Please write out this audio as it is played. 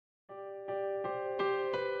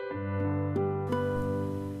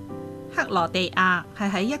克羅地亞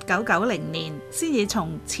係喺1990年先至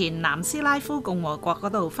從前南斯拉夫共和國嗰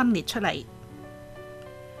度分裂出嚟。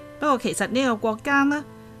不過其實呢個國家呢，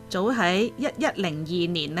早喺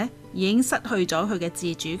1102年呢已經失去咗佢嘅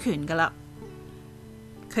自主權㗎喇。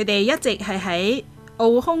佢哋一直係喺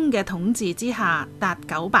奧匈嘅統治之下達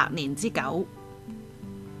900年之久。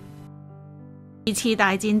二次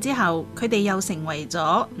大戰之後，佢哋又成為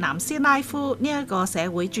咗南斯拉夫呢一個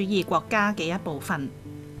社會主義國家嘅一部分。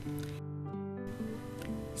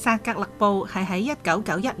薩格勒布係喺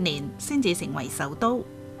1991年先至成為首都。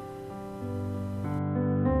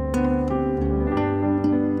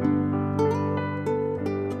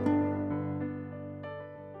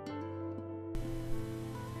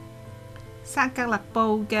薩格勒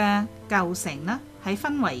布嘅舊城呢，係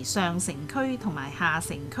分為上城區同埋下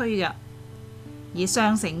城區嘅，而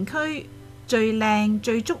上城區最靚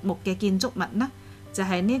最矚目嘅建築物呢，就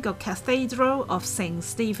係呢個 Cathedral of St.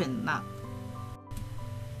 Stephen 啦。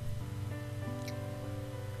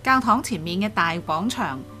教堂前面嘅大廣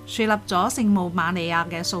場樹立咗聖母瑪利亞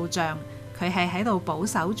嘅塑像，佢係喺度保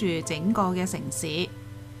守住整個嘅城市。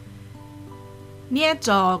呢一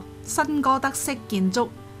座新哥德式建築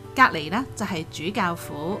隔離呢，就係主教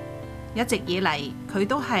府，一直以嚟佢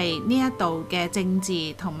都係呢一度嘅政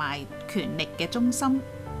治同埋權力嘅中心。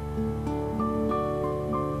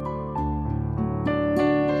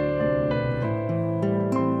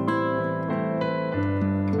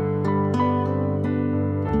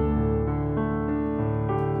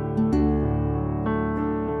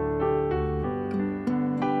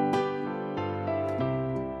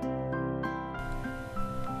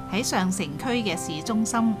喺上城區嘅市中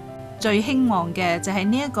心，最興旺嘅就係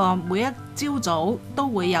呢一個每一朝早都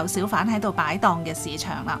會有小販喺度擺檔嘅市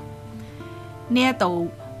場啦。呢一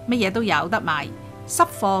度乜嘢都有得賣，濕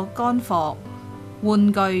貨、乾貨、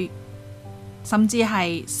玩具，甚至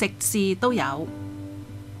係食肆都有。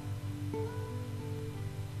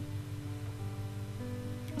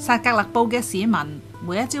薩格勒布嘅市民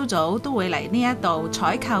每一朝早都會嚟呢一度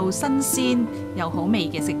採購新鮮又好味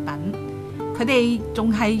嘅食品。佢哋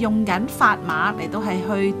仲係用緊法碼嚟到係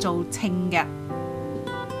去做稱嘅。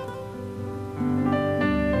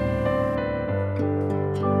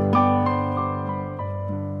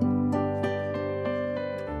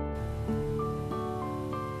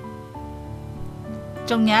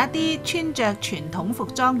仲有一啲穿着傳統服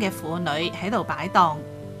裝嘅婦女喺度擺檔。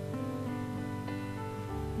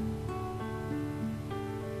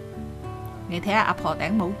你睇下阿婆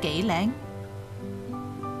頂帽幾靚！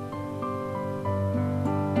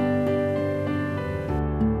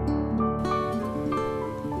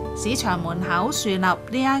市場門口樹立呢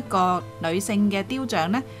一個女性嘅雕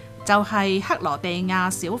像呢，就係克羅地亞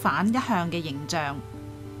小販一向嘅形象。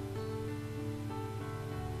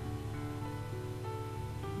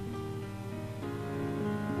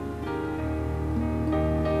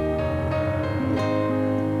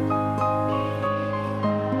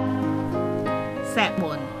石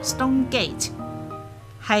門 Stone Gate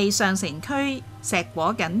係上城區碩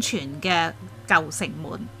果僅存嘅舊城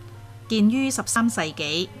門，建於13世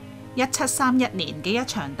紀。1731年嘅一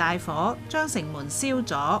場大火將城門燒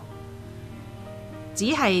咗，只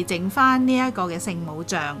係剩返呢一個嘅聖母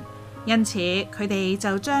像，因此佢哋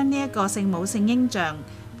就將呢一個聖母聖嬰像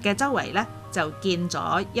嘅周圍呢，就建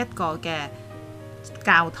咗一個嘅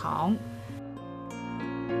教堂。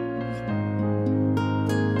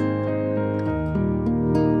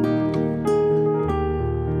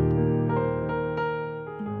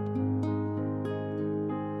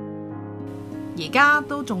而家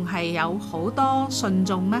都仲係有好多信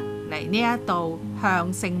眾呢嚟呢一度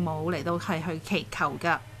向聖母嚟到係去祈求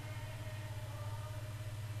㗎。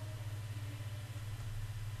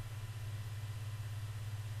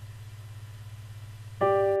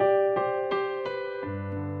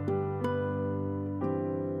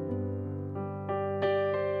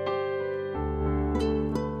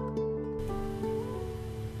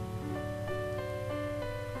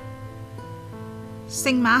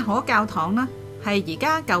聖馬可教堂呢，係而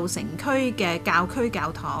家舊城區嘅教區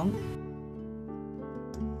教堂。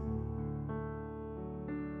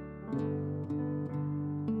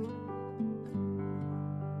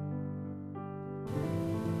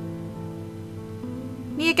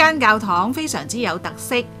呢一間教堂非常之有特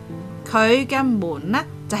色，佢嘅門呢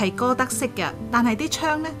就係哥德式嘅，但係啲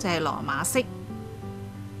窗呢就係羅馬式。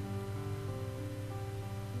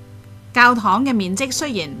教堂嘅面積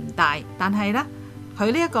雖然唔大，但係呢，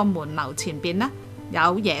佢呢一個門樓前邊呢，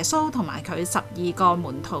有耶穌同埋佢12個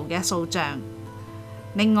門徒嘅塑像，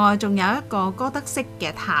另外仲有一個哥德式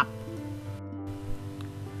嘅塔，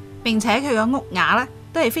並且佢嘅屋瓦呢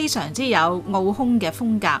都係非常之有奧匈嘅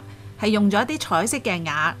風格，係用咗一啲彩色嘅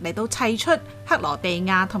瓦嚟到砌出克羅地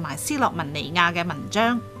亞同埋斯洛文尼亞嘅紋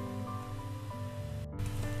章。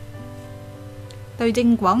對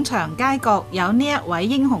正廣場街角有呢一位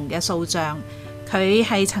英雄嘅塑像，佢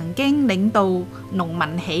係曾經領導農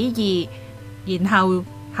民起義，然後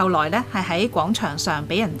後來呢係喺廣場上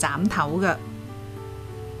俾人斬頭嘅。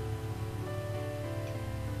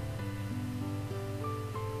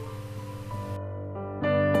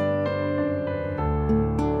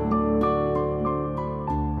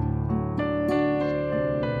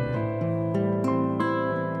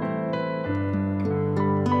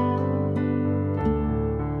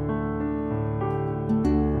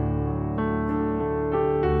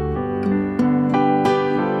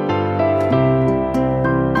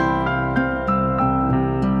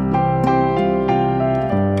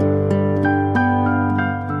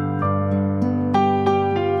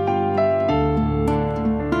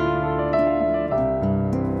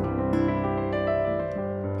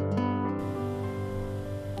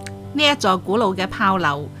呢一座古老嘅炮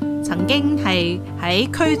樓曾經係喺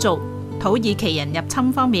驅逐土耳其人入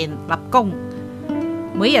侵方面立功，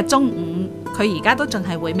每日中午佢而家都仲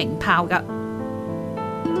係會鳴炮㗎。